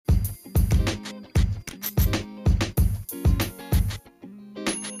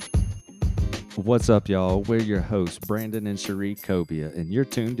What's up, y'all? We're your hosts, Brandon and Cherie Cobia, and you're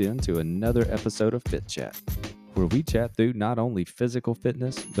tuned in to another episode of Fit Chat, where we chat through not only physical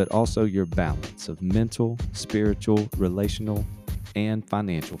fitness, but also your balance of mental, spiritual, relational, and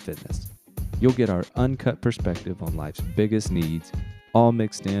financial fitness. You'll get our uncut perspective on life's biggest needs, all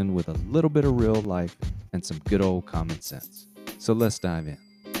mixed in with a little bit of real life and some good old common sense. So let's dive in.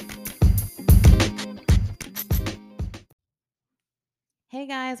 Hey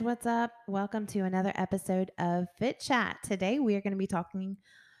guys, what's up? Welcome to another episode of Fit Chat. Today we are going to be talking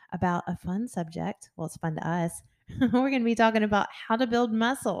about a fun subject. Well, it's fun to us. We're going to be talking about how to build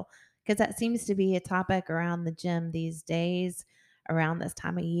muscle because that seems to be a topic around the gym these days, around this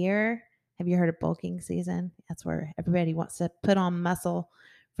time of year. Have you heard of bulking season? That's where everybody wants to put on muscle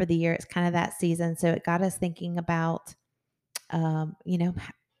for the year. It's kind of that season. So it got us thinking about, um, you know,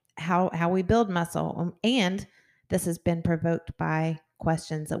 how we build muscle. And this has been provoked by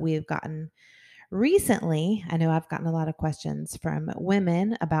questions that we have gotten recently. I know I've gotten a lot of questions from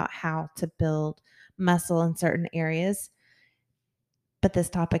women about how to build muscle in certain areas, but this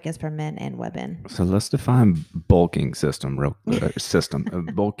topic is for men and women. So let's define bulking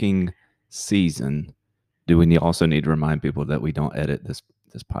bulking season. Do we also need to remind people that we don't edit this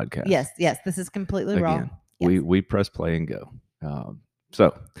podcast? Yes, this is completely raw. Again, Yes. we press play and go.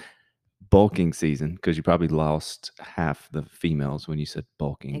 So bulking season, because you probably lost half the females when you said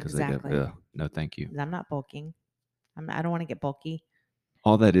bulking because Exactly. they go, no, thank you. I'm not bulking. I don't want to get bulky.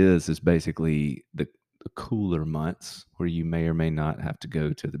 All that is basically the cooler months where you may or may not have to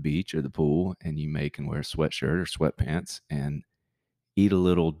go to the beach or the pool, and you can wear a sweatshirt or sweatpants and eat a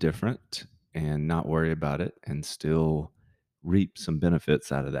little different and not worry about it and still reap some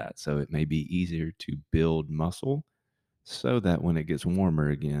benefits out of that. So it may be easier to build muscle so that when it gets warmer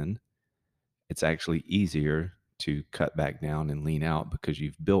again, it's actually easier to cut back down and lean out because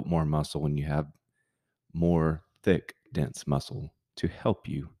you've built more muscle and you have more thick, dense muscle to help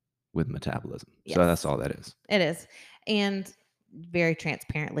you with metabolism. Yes. So that's all that is. It is. And very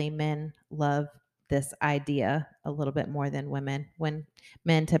transparently, men love this idea a little bit more than women. When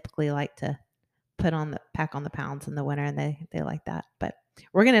men typically like to pack on the pounds in the winter, and they like that. But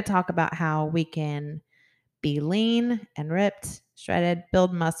we're going to talk about how we can be lean and ripped, shredded,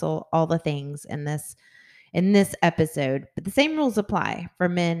 build muscle, all the things in this episode. But the same rules apply for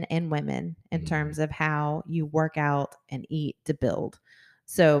men and women in terms of how you work out and eat to build.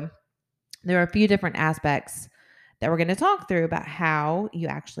 So there are a few different aspects that we're going to talk through about how you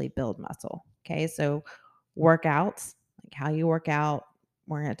actually build muscle. Okay, so workouts, like how you work out,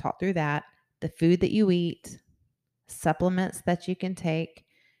 we're going to talk through that, the food that you eat, supplements that you can take,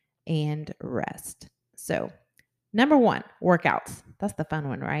 and rest. So, number one, workouts. That's the fun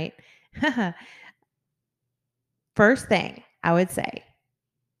one, right? First thing I would say,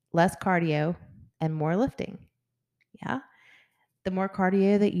 less cardio and more lifting. Yeah. The more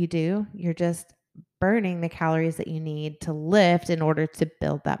cardio that you do, you're just burning the calories that you need to lift in order to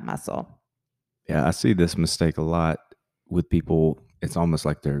build that muscle. Yeah, I see this mistake a lot with people. It's almost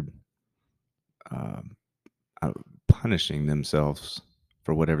like they're punishing themselves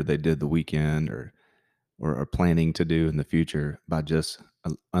for whatever they did the weekend or are planning to do in the future by just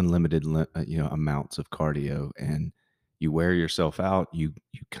unlimited amounts of cardio, and you wear yourself out. You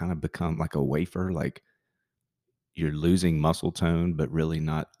kind of become like a wafer, like you're losing muscle tone but really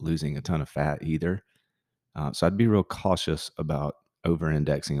not losing a ton of fat either. So I'd be real cautious about over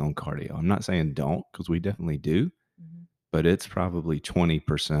indexing on cardio. I'm not saying don't, because we definitely do, but it's probably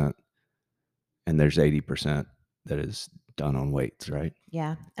 20% and there's 80% that is done on weights, right?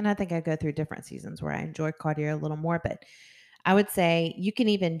 Yeah. And I think I go through different seasons where I enjoy cardio a little more, but I would say you can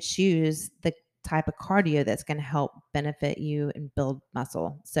even choose the type of cardio that's going to help benefit you and build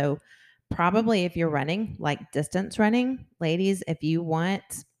muscle. So, probably if you're running, like distance running, ladies, if you want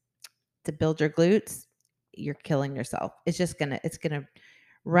to build your glutes, you're killing yourself. It's going to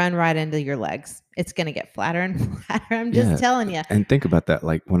run right into your legs. It's going to get flatter and flatter. I'm just telling you. And think about that.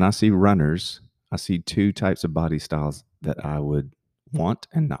 Like when I see runners, I see two types of body styles that I would want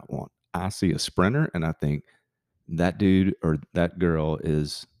and not want. I see a sprinter and I think that dude or that girl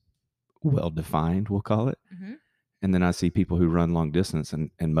is well defined, we'll call it. Mhm. And then I see people who run long distance,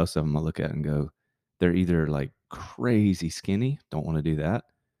 and most of them I look at and go, they're either like crazy skinny, don't want to do that,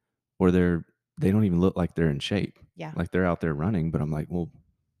 or they don't even look like they're in shape. Yeah. Like they're out there running, but I'm like, well,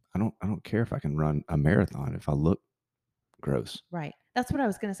 I don't care if I can run a marathon if I look gross. Right. That's what I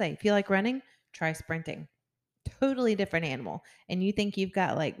was going to say. If you like running, try sprinting. Totally different animal. And you think you've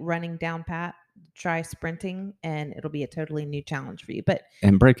got like running down pat, try sprinting and it'll be a totally new challenge for you. But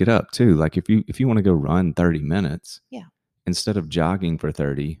And break it up too. Like if you want to go run 30 minutes, yeah, instead of jogging for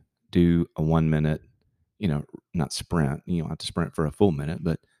 30, do a 1 minute, you know, not sprint. You don't have to sprint for a full minute,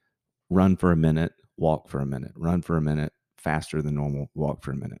 but run for a minute, walk for a minute, run for a minute, faster than normal, walk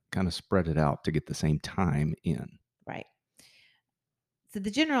for a minute. Kind of spread it out to get the same time in. Right. So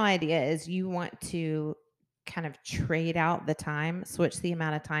the general idea is you want to kind of trade out the time, switch the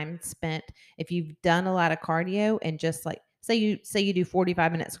amount of time spent. If you've done a lot of cardio and just like say you do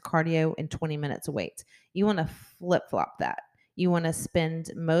 45 minutes of cardio and 20 minutes of weights, you want to flip-flop that. You want to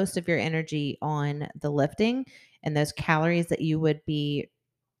spend most of your energy on the lifting and those calories that you would be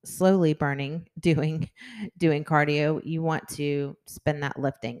slowly burning doing cardio. You want to spend that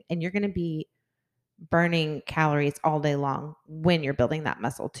lifting, and you're going to be burning calories all day long when you're building that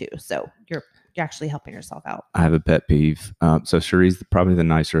muscle too. So you're actually helping yourself out. I have a pet peeve. So Cherie's probably the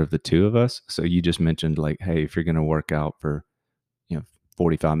nicer of the two of us. So you just mentioned like, hey, if you're going to work out for,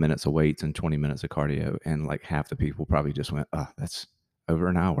 45 minutes of weights and 20 minutes of cardio, and like half the people probably just went, oh, that's over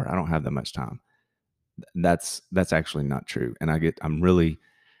an hour. I don't have that much time. That's actually not true. And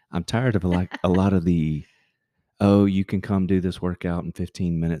I'm tired of like a lot of the, oh, you can come do this workout in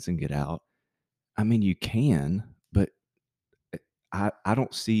 15 minutes and get out. I mean, you can, but I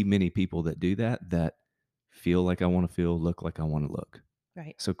don't see many people that do that feel like I want to feel, look like I want to look.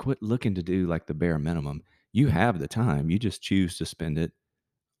 Right. So quit looking to do like the bare minimum. You have the time. You just choose to spend it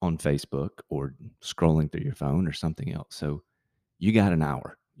on Facebook or scrolling through your phone or something else. So you got an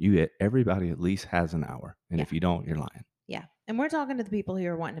hour. Everybody at least has an hour. And Yeah. if you don't, you're lying. Yeah. And we're talking to the people who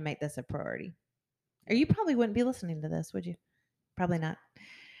are wanting to make this a priority. Or you probably wouldn't be listening to this, would you? Probably not.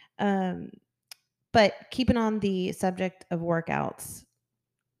 But keeping on the subject of workouts,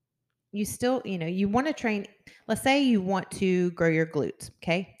 you still, you want to train. Let's say you want to grow your glutes.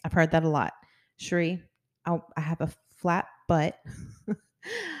 Okay. I've heard that a lot. Sheree, I have a flat butt.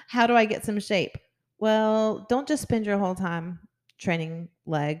 How do I get some shape? Well, don't just spend your whole time training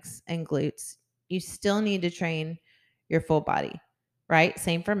legs and glutes. You still need to train your full body, right?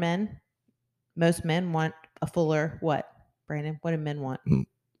 Same for men. Most men want a fuller what? Brandon, what do men want?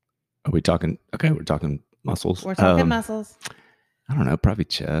 Are we talking? Okay, we're talking muscles. We're talking muscles. I don't know, probably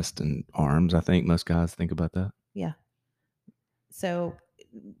chest and arms. I think most guys think about that. Yeah. So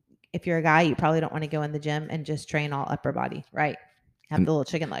if you're a guy, you probably don't want to go in the gym and just train all upper body, right? Have the little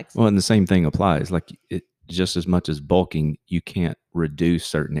chicken legs. Well, and the same thing applies. Like just as much as bulking, you can't reduce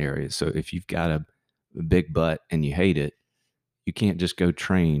certain areas. So if you've got a big butt and you hate it, you can't just go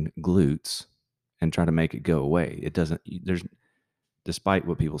train glutes and try to make it go away. It doesn't. Despite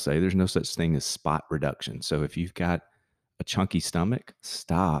what people say, there's no such thing as spot reduction. So if you've got a chunky stomach,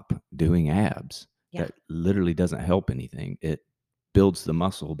 stop doing abs. Yeah. That literally doesn't help anything. It builds the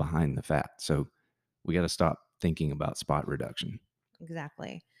muscle behind the fat. So we got to stop thinking about spot reduction.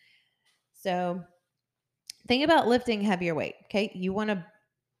 Exactly. So think about lifting heavier weight. Okay. You want to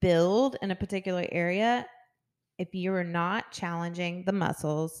build in a particular area. If you are not challenging the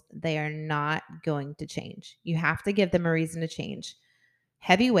muscles, they are not going to change. You have to give them a reason to change.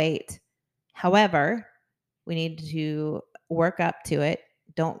 Heavy weight. However, we need to work up to it.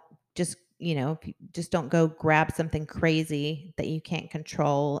 Don't just, just don't go grab something crazy that you can't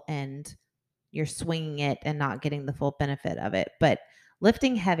control and you're swinging it and not getting the full benefit of it. But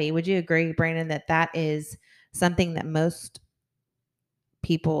lifting heavy, would you agree, Brandon, that is something that most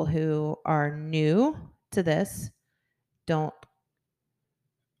people who are new to this don't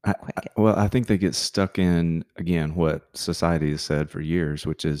quite get? Well, I think they get stuck in, again, what society has said for years,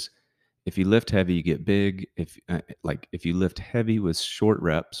 which is if you lift heavy, you get big. If you lift heavy with short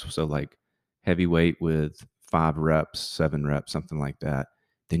reps, so like heavy weight with 5 reps, 7 reps, something like that,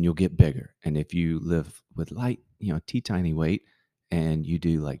 then you'll get bigger. And if you lift with light, teeny weight, and you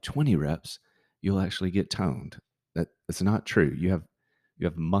do like 20 reps, you'll actually get toned. That's not true. You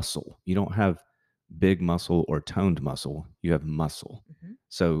have muscle. You don't have big muscle or toned muscle. You have muscle. Mm-hmm.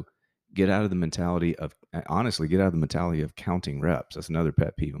 So get out of the mentality of counting reps. That's another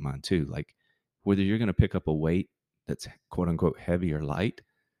pet peeve of mine too. Like whether you're going to pick up a weight that's quote unquote heavy or light,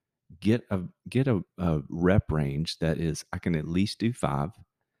 get a rep range that is, I can at least do 5,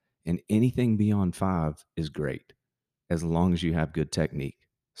 and anything beyond 5 is great as long as you have good technique.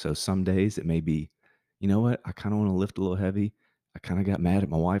 So some days it may be, you know what, I kind of want to lift a little heavy. I kind of got mad at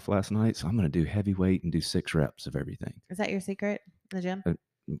my wife last night, so I'm going to do heavy weight and do 6 reps of everything. Is that your secret in the gym?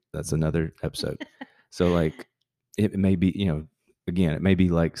 That's another episode. So like it may be, again, it may be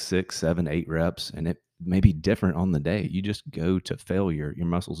like 6, 7, 8 reps, and it may be different on the day. You just go to failure. Your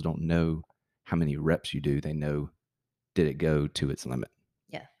muscles don't know how many reps you do. They know, did it go to its limit?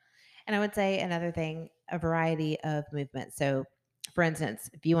 Yeah. And I would say another thing, a variety of movement. So for instance,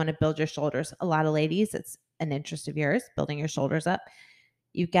 if you want to build your shoulders, a lot of ladies, it's an interest of yours, building your shoulders up.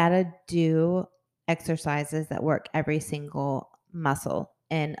 You've got to do exercises that work every single muscle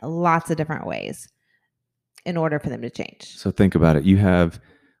in lots of different ways in order for them to change. So think about it. You have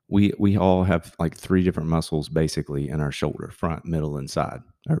we all have like three different muscles basically in our shoulder: front, middle, and side.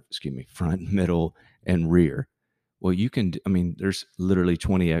 Or excuse me, front, middle, and rear. Well, I mean, there's literally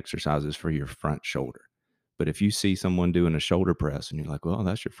 20 exercises for your front shoulder. But if you see someone doing a shoulder press and you're like, well,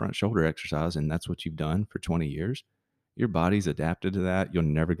 that's your front shoulder exercise, and that's what you've done for 20 years, your body's adapted to that. You're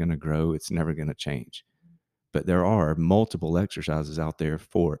never going to grow. It's never going to change. But there are multiple exercises out there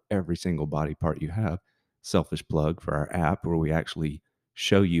for every single body part you have. Selfish plug for our app, where we actually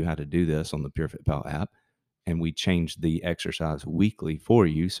show you how to do this on the PureFitPal app. And we change the exercise weekly for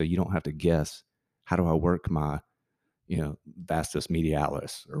you, so you don't have to guess, how do I work my, vastus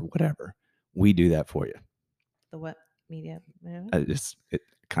medialis or whatever. We do that for you. The what media? It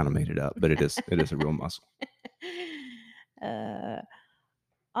kind of made it up, but it is a real muscle.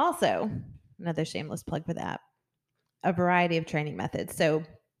 Also, another shameless plug for that, a variety of training methods. So,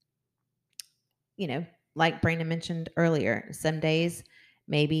 like Brandon mentioned earlier, some days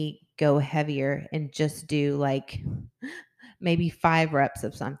maybe go heavier and just do like maybe 5 reps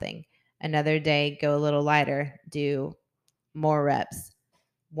of something. Another day, go a little lighter, do more reps.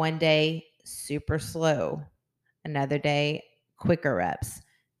 One day, super slow. Another day, quicker reps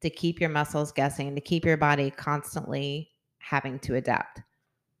to keep your muscles guessing, to keep your body constantly having to adapt.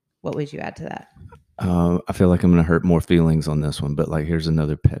 What would you add to that? I feel like I'm going to hurt more feelings on this one, but like, here's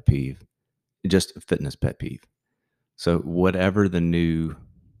another pet peeve, just a fitness pet peeve. So, whatever the new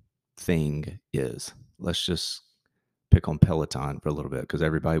thing is, let's just pick on Peloton for a little bit, because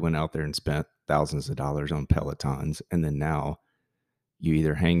everybody went out there and spent thousands of dollars on Pelotons. And then now you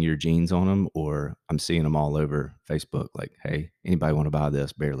either hang your jeans on them, or I'm seeing them all over Facebook like, hey, anybody want to buy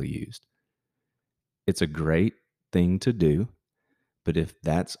this? Barely used. It's a great thing to do. But if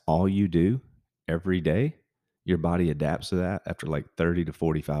that's all you do every day, your body adapts to that after like 30 to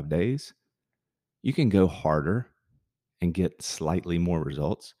 45 days. You can go harder and get slightly more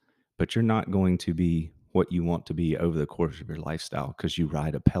results, but you're not going to be what you want to be over the course of your lifestyle because you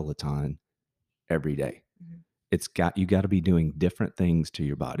ride a Peloton every day. Mm-hmm. You got to be doing different things to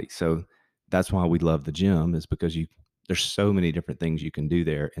your body. So that's why we love the gym, is because there's so many different things you can do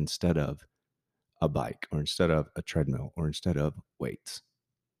there instead of a bike, or instead of a treadmill, or instead of weights.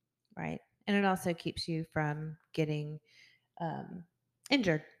 Right. And it also keeps you from getting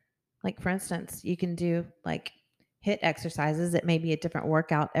injured. Like, for instance, you can do like HIIT exercises. It may be a different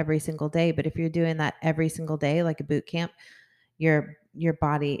workout every single day, but if you're doing that every single day, like a boot camp, your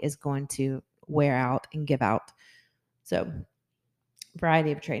body is going to wear out and give out. So,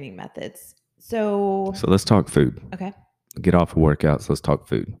 variety of training methods. So let's talk food. Okay. Get off of workouts. Let's talk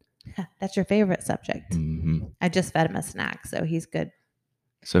food. That's your favorite subject. Mm-hmm. I just fed him a snack, so he's good.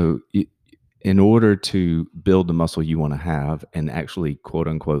 So, in order to build the muscle you want to have and actually, quote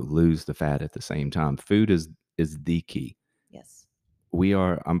unquote, lose the fat at the same time, food is the key. Yes.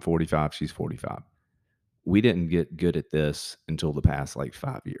 I'm 45, she's 45. We didn't get good at this until the past like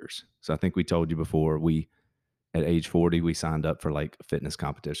 5 years. So I think we told you before, at age 40, we signed up for like a fitness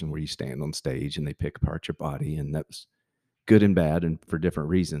competition where you stand on stage and they pick apart your body. And that was good and bad and for different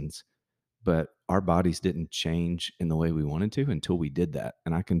reasons. But our bodies didn't change in the way we wanted to until we did that.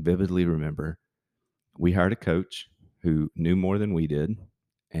 And I can vividly remember we hired a coach who knew more than we did.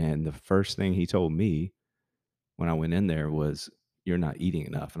 And the first thing he told me when I went in there was, "You're not eating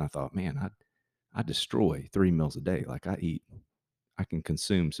enough." And I thought, man, I destroy 3 meals a day. Like, I can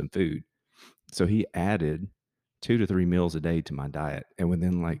consume some food. So he added 2 to 3 meals a day to my diet. And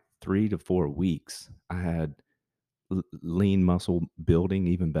within like 3 to 4 weeks, I had lean muscle building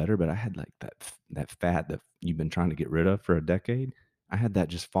even better, but I had like that fat that you've been trying to get rid of for a decade. I had that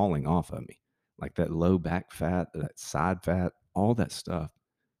just falling off of me. Like that low back fat, that side fat, all that stuff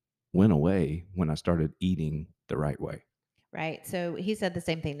went away when I started eating the right way. Right. So he said the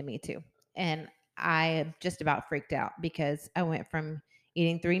same thing to me too. And I just about freaked out because I went from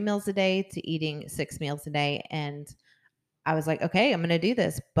eating 3 meals a day to eating 6 meals a day. And I was like, okay, I'm going to do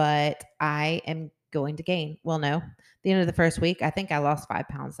this, but I am going to gain. Well, no, the end of the first week, I think I lost 5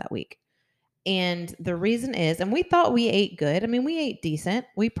 pounds that week. And the reason is, and we thought we ate good. I mean, we ate decent.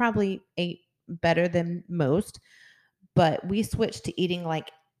 We probably ate better than most, but we switched to eating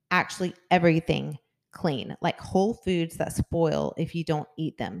like actually everything clean, like whole foods that spoil if you don't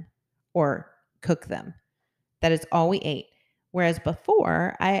eat them or cook them. That is all we ate. Whereas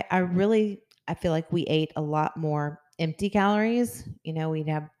before, I feel like we ate a lot more empty calories. We'd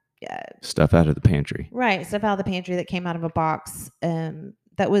have Stuff out of the pantry. right, stuff out of the pantry that came out of a box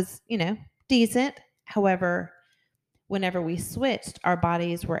that was, decent. However, whenever we switched, our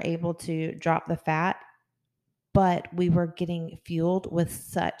bodies were able to drop the fat, but we were getting fueled with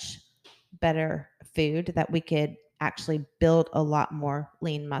such better food that we could actually build a lot more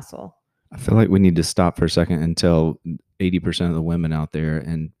lean muscle. I feel like we need to stop for a second and tell 80% of the women out there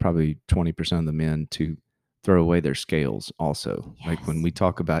and probably 20% of the men to throw away their scales also. Like when Yes. we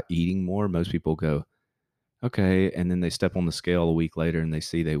talk about eating more, most people go, okay. And then they step on the scale a week later and they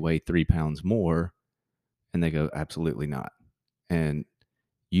see they weigh 3 pounds more and they go, absolutely not. And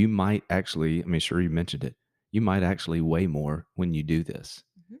you might actually, I mean, sure, you mentioned it, you might actually weigh more when you do this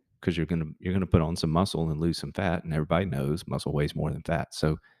Mhm. because you're gonna put on some muscle and lose some fat, and everybody knows muscle weighs more than fat.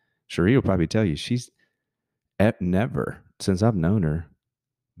 So Cherie will probably tell you she's never, since I've known her,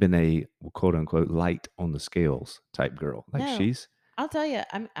 been a quote unquote light on the scales type girl. Like No, I'll tell you,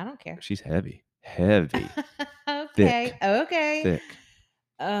 I don't care. she's heavy, heavy, Okay, thick, okay. thick.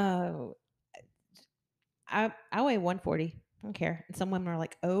 Oh, I weigh 140. I don't care. And some women are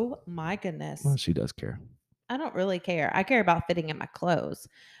like, "Oh my Well, goodness." she does care. I don't really care. I care about fitting in my clothes.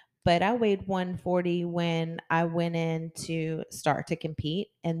 But I weighed 140 when I went in to start to compete.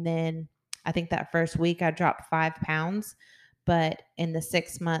 And then I think that first week I dropped 5 pounds. But in the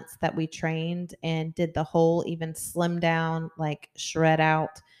 6 months that we trained and did the whole even slim down, like shred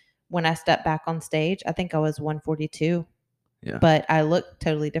out, when I stepped back on stage, I think I was 142, Yeah, but I looked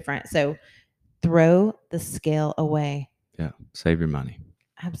totally different. So throw the scale away. yeah. Save your money.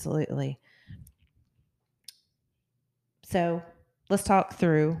 Absolutely. So let's talk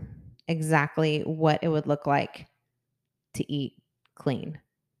through exactly what it would look like to eat clean.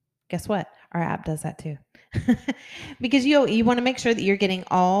 Guess what? Our app does that too. Because you want to make sure that you're getting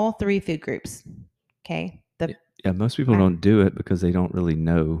all three food groups. Okay? Yeah, most people don't do it because they don't really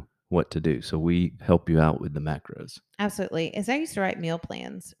know what to do. So we help you out with the macros. Absolutely. As I used to write meal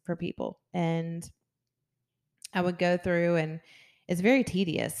plans for people, and I would go through, and it's very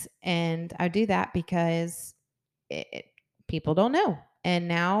tedious. And I do that because people don't know. And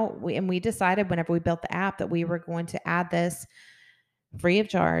now we decided whenever we built the app that we were going to add this free of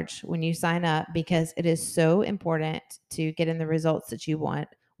charge when you sign up, because it is so important to get in the results that you want.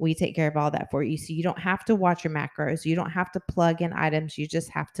 We take care of all that for you. So you don't have to watch your macros. You don't have to plug in items. You just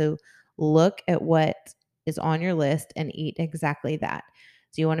have to look at what is on your list and eat exactly that.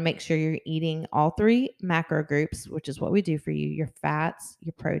 So you want to make sure you're eating all three macro groups, which is what we do for you: your fats,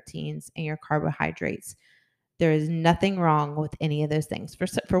 your proteins, and your carbohydrates. There is nothing wrong with any of those things.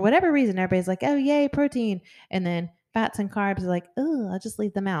 For whatever reason, everybody's like, "Oh, yay, protein," and then fats and carbs are like, "Oh, I'll just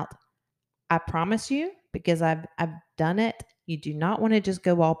leave them out." I promise you, because I've done it. You do not want to just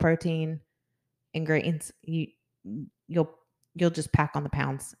go all protein and grains. You'll you'll just pack on the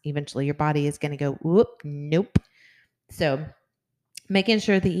pounds. Eventually, your body is going to go, "Whoop, nope." So, making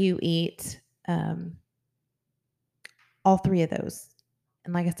sure that you eat all three of those.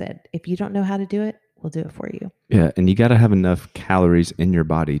 And like I said, if you don't know how to do it, we'll do it for you. Yeah, and you got to have enough calories in your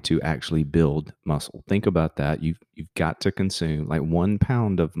body to actually build muscle. Think about that. You've got to consume like 1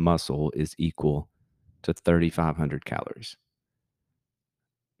 pound of muscle is equal to 3,500 calories.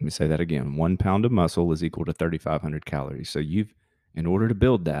 Let me say that again. 1 pound of muscle is equal to 3,500 calories. So in order to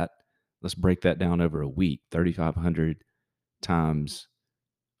build that, let's break that down over a week. 3,500 times,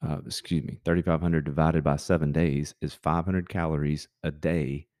 3,500 divided by 7 days is 500 calories a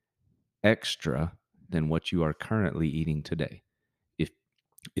day extra than what you are currently eating today.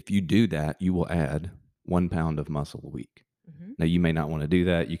 If you do that, you will add 1 pound of muscle a week. Mm-hmm. Now, you may not want to do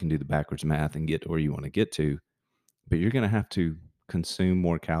that. You can do the backwards math and get to where you want to get to, but you're going to have to consume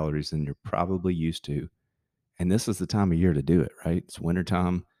more calories than you're probably used to. And this is the time of year to do it, right? It's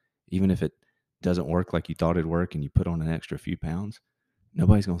wintertime. Even if it doesn't work like you thought it'd work and you put on an extra few pounds,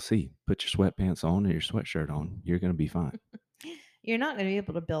 nobody's going to see. Put your sweatpants on and your sweatshirt on. You're going to be fine. You're not going to be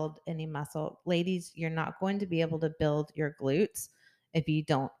able to build any muscle. Ladies, you're not going to be able to build your glutes if you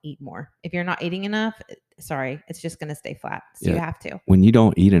don't eat more. If you're not eating enough, sorry, it's just going to stay flat. So you have to. When you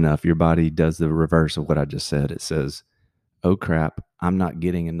don't eat enough, your body does the reverse of what I just said. It says, oh crap, I'm not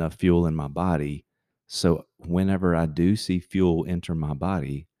getting enough fuel in my body. So whenever I do see fuel enter my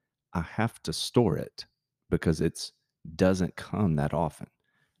body, I have to store it because it doesn't come that often.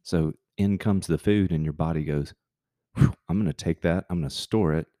 So in comes the food, and your body goes, I'm going to take that, I'm going to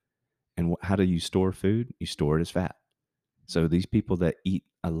store it. And how do you store food? You store it as fat. So these people that eat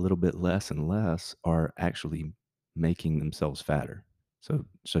a little bit less and less are actually making themselves fatter. So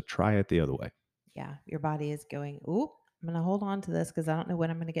try it the other way. Yeah, your body is going, "Oop, I'm going to hold on to this because I don't know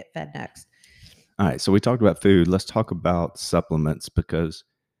when I'm going to get fed next." All right, so we talked about food. Let's talk about supplements, because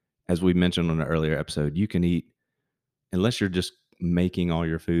as we mentioned on an earlier episode, you can eat, unless you're just making all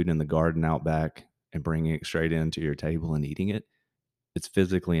your food in the garden out back, and bringing it straight into your table and eating it, it's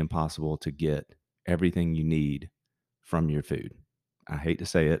physically impossible to get everything you need from your food. I hate to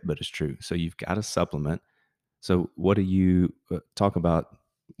say it, but it's true. So you've got to supplement. So what do you talk about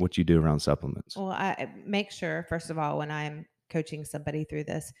what you do around supplements? Well, I make sure, first of all, when I'm coaching somebody through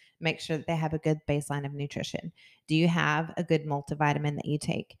this, make sure that they have a good baseline of nutrition. Do you have a good multivitamin that you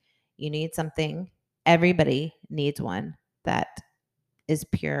take? You need something, everybody needs one that is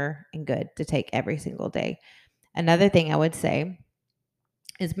pure and good to take every single day. Another thing I would say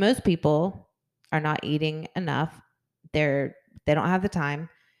is most people are not eating enough. They don't have the time.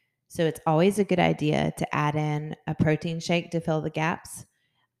 So it's always a good idea to add in a protein shake to fill the gaps.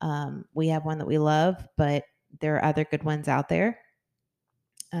 We have one that we love, but there are other good ones out there.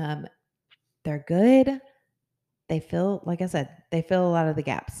 Um, they're good. They fill, like I said, they fill a lot of the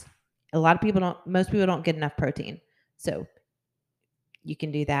gaps. A lot of people don't, most people don't get enough protein. So you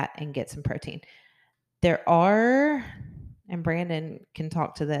can do that and get some protein. There are, and Brandon can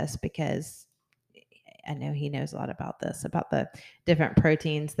talk to this because I know he knows a lot about this, about the different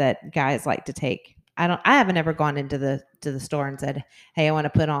proteins that guys like to take. I haven't ever gone into the store and said, "Hey, I want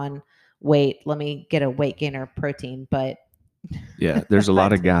to put on weight. Let me get a weight gainer protein." But Yeah, there's a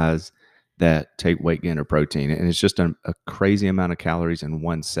lot of but guys that take weight gainer protein, and it's just a crazy amount of calories in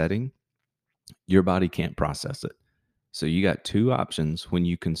one setting. Your body can't process it. So you got two options when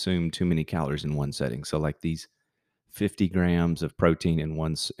you consume too many calories in one setting. So like these 50 grams of protein in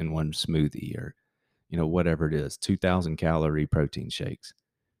one smoothie, or whatever it is, 2,000 calorie protein shakes.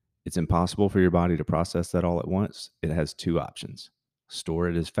 It's impossible for your body to process that all at once. It has two options: store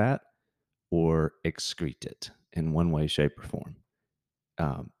it as fat or excrete it in one way, shape, or form.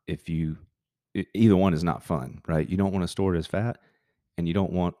 If you Either one is not fun, right? You don't want to store it as fat, and you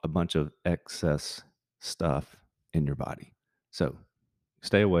don't want a bunch of excess stuff in your body. So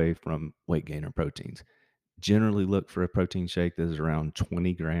stay away from weight gainer proteins. Generally look for a protein shake that is around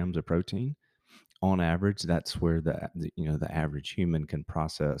 20 grams of protein. On average, that's where the average human can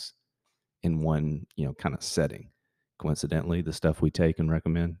process in one, kind of setting. Coincidentally, the stuff we take and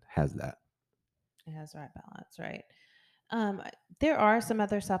recommend has that. it has the right balance, right? Um, there are some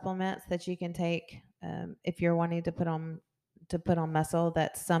other supplements that you can take if you're wanting to put on muscle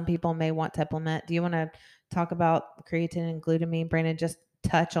that some people may want to implement. Do you want to talk about creatine and glutamine, Brandon? Just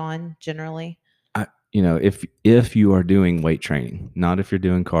touch on generally. If you are doing weight training, not if you're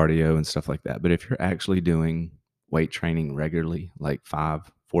doing cardio and stuff like that, but if you're actually doing weight training regularly, like 4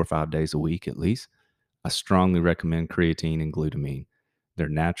 or 5 days a week at least, I strongly recommend creatine and glutamine. They're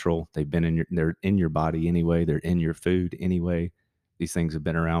natural. They're in your body anyway. They're in your food anyway. These things have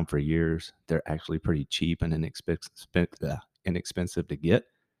been around for years. They're actually pretty cheap and inexpensive to get.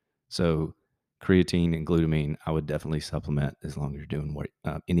 So creatine and glutamine, I would definitely supplement as long as you're doing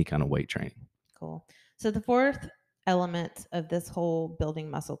any kind of weight training. Cool. So the fourth element of this whole building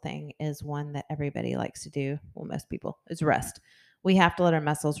muscle thing is one that everybody likes to do. Well, most people is rest. We have to let our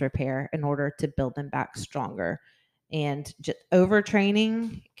muscles repair in order to build them back stronger. And just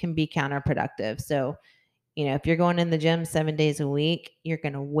overtraining can be counterproductive. So, if you're going in the gym 7 days a week, you're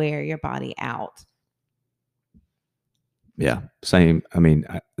going to wear your body out. Yeah, same. I mean,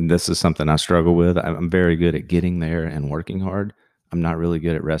 this is something I struggle with. I'm very good at getting there and working hard. I'm not really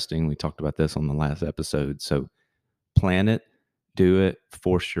good at resting. We talked about this on the last episode. So plan it, do it,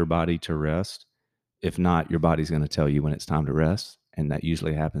 force your body to rest. If not, your body's going to tell you when it's time to rest. And that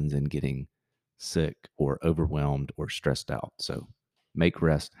usually happens in getting sick or overwhelmed or stressed out. So make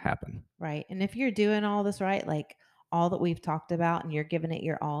rest happen. Right. And if you're doing all this right, like all that we've talked about, and you're giving it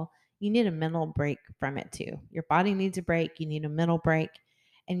your all, you need a mental break from it too. Your body needs a break. You need a mental break.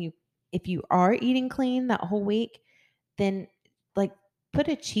 And if you are eating clean that whole week, then like put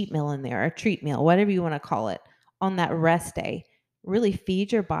a cheat meal in there, a treat meal, whatever you want to call it, on that rest day. Really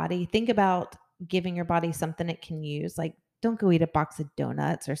feed your body. Think about giving your body something it can use. Like don't go eat a box of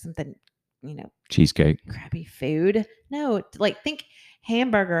donuts or something, Cheesecake. crappy food. No, like think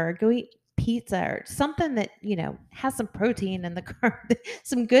hamburger, or go eat pizza or something that, has some protein and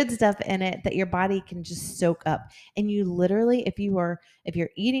some good stuff in it that your body can just soak up. And you literally, if you're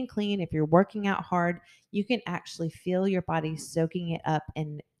eating clean, if you're working out hard, you can actually feel your body soaking it up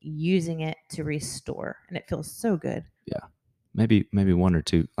and using it to restore. And it feels so good. Yeah. Maybe one or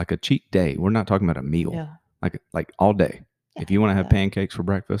two, like a cheat day. We're not talking about a meal. Yeah. Like all day. Yeah. If you want to have pancakes for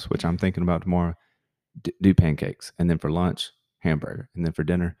breakfast, which I'm thinking about tomorrow, do pancakes. And then for lunch, hamburger. And then for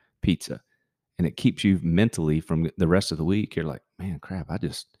dinner, pizza. And it keeps you mentally from the rest of the week. You're like, man, crap, I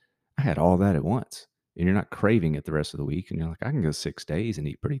had all that at once. And you're not craving it the rest of the week. And you're like, I can go 6 days and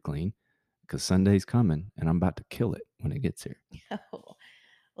eat pretty clean because Sunday's coming and I'm about to kill it when it gets here.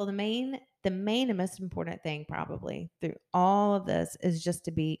 Well, the main and most important thing probably through all of this is just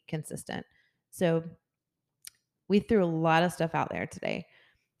to be consistent. So we threw a lot of stuff out there today,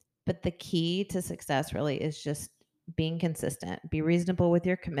 but the key to success really is just being consistent. Be reasonable with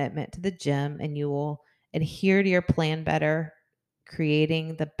your commitment to the gym, and you will adhere to your plan better,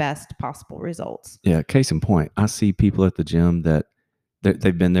 creating the best possible results. Yeah, case in point, I see people at the gym that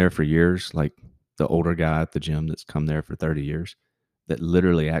they've been there for years, like the older guy at the gym that's come there for 30 years, that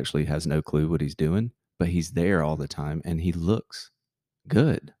literally actually has no clue what he's doing, but he's there all the time and he looks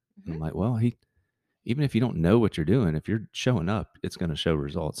good. And I'm like, well, even if you don't know what you're doing, if you're showing up, it's going to show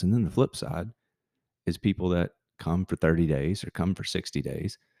results. And then the flip side is people that come for 30 days or come for 60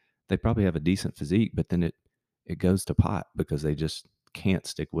 days, they probably have a decent physique, but then it goes to pot because they just can't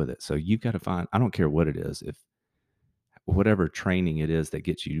stick with it. So you've got to find, I don't care what it is, if whatever training it is that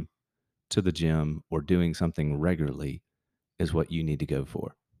gets you to the gym or doing something regularly is what you need to go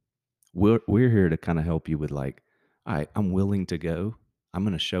for. We're here to kind of help you with like, all right, I'm willing to go. I'm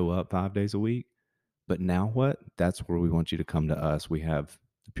going to show up 5 days a week. But now what? That's where we want you to come to us. We have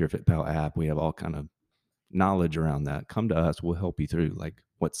the PureFit Pal app. We have all kind of knowledge around that. Come to us. We'll help you through like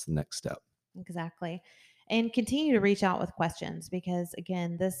what's the next step. Exactly. And continue to reach out with questions because,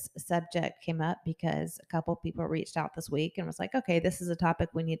 again, this subject came up because a couple of people reached out this week and was like, okay, this is a topic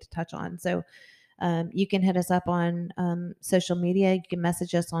we need to touch on. So you can hit us up on social media. You can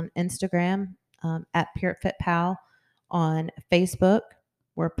message us on Instagram at PureFitPal, on Facebook.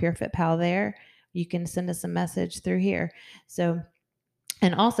 We're PureFitPal there. You can send us a message through here. So,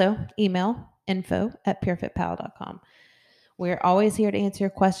 and also email info@purefitpal.com. We're always here to answer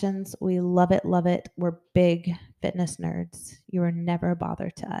your questions. We love it, love it. We're big fitness nerds. You are never a bother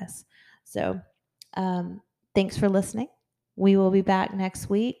to us. So thanks for listening. We will be back next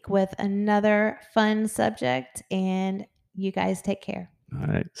week with another fun subject, and you guys take care. All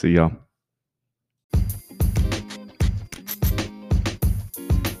right. See y'all.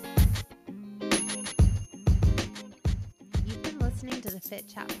 You've been listening to the Fit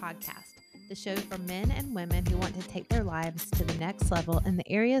Chat podcast, the show for men and women who want to take their lives to the next level in the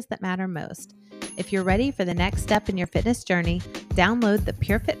areas that matter most. If you're ready for the next step in your fitness journey, download the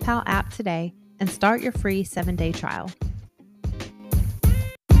PureFit Pal app today and start your free 7-day trial.